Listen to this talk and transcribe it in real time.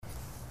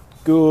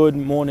Good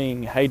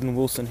morning, Hayden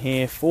Wilson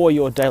here for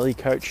your Daily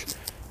Coach.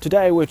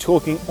 Today we're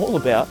talking all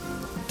about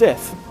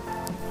death.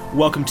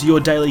 Welcome to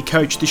your Daily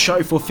Coach, the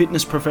show for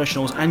fitness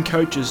professionals and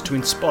coaches to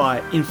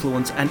inspire,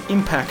 influence and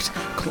impact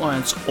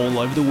clients all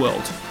over the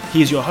world.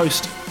 Here's your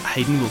host,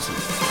 Hayden Wilson.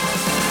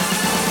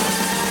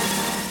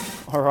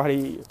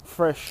 Alrighty,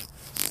 fresh.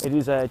 It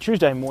is a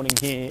Tuesday morning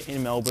here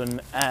in Melbourne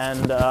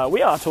and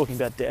we are talking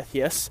about death,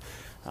 yes.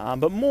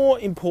 But more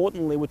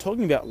importantly, we're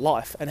talking about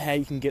life and how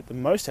you can get the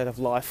most out of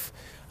life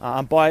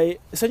by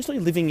essentially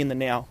living in the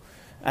now.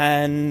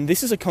 And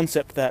this is a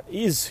concept that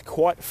is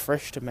quite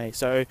fresh to me.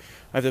 So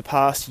over the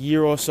past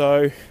year or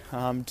so,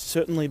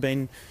 certainly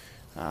been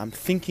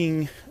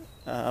thinking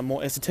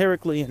more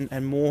esoterically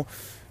and more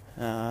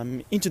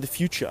into the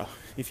future,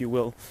 if you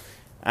will.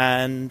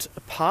 And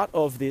a part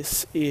of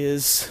this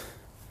is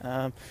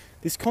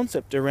this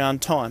concept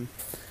around time.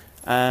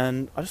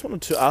 And I just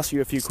wanted to ask you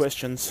a few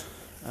questions.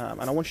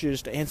 And I want you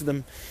just to answer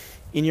them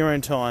in your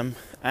own time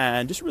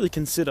and just really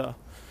consider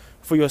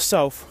for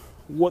yourself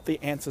what the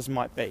answers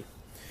might be.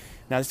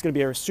 Now, this is going to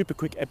be a super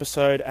quick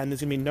episode and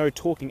there's going to be no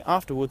talking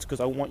afterwards because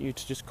I want you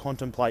to just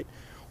contemplate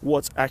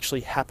what's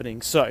actually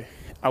happening. So,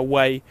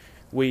 away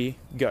we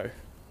go.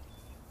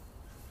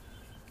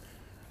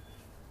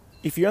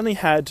 If you only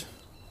had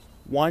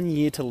 1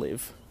 year to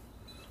live,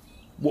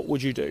 what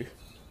would you do?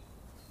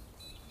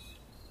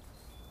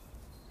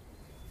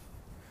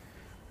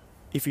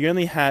 If you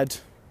only had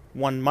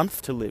 1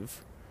 month to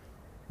live,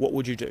 what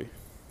would you do?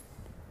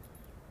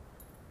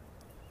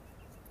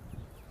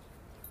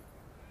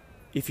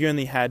 If you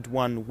only had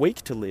 1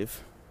 week to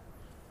live,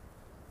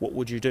 what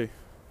would you do?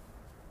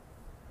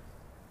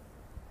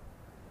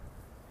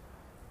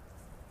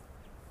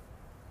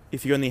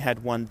 If you only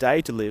had 1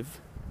 day to live,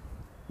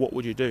 what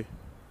would you do?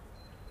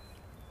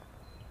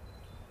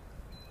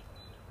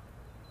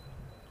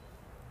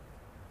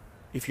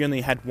 If you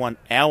only had 1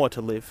 hour to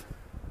live,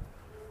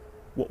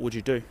 what would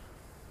you do?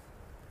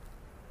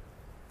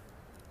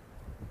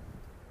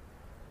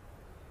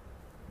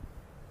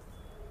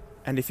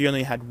 And if you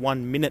only had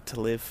 1 minute to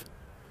live,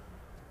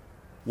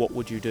 what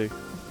would you do?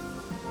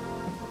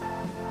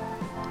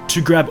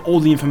 To grab all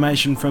the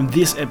information from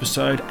this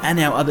episode and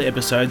our other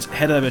episodes,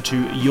 head over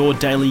to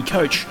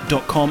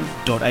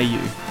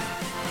yourdailycoach.com.au.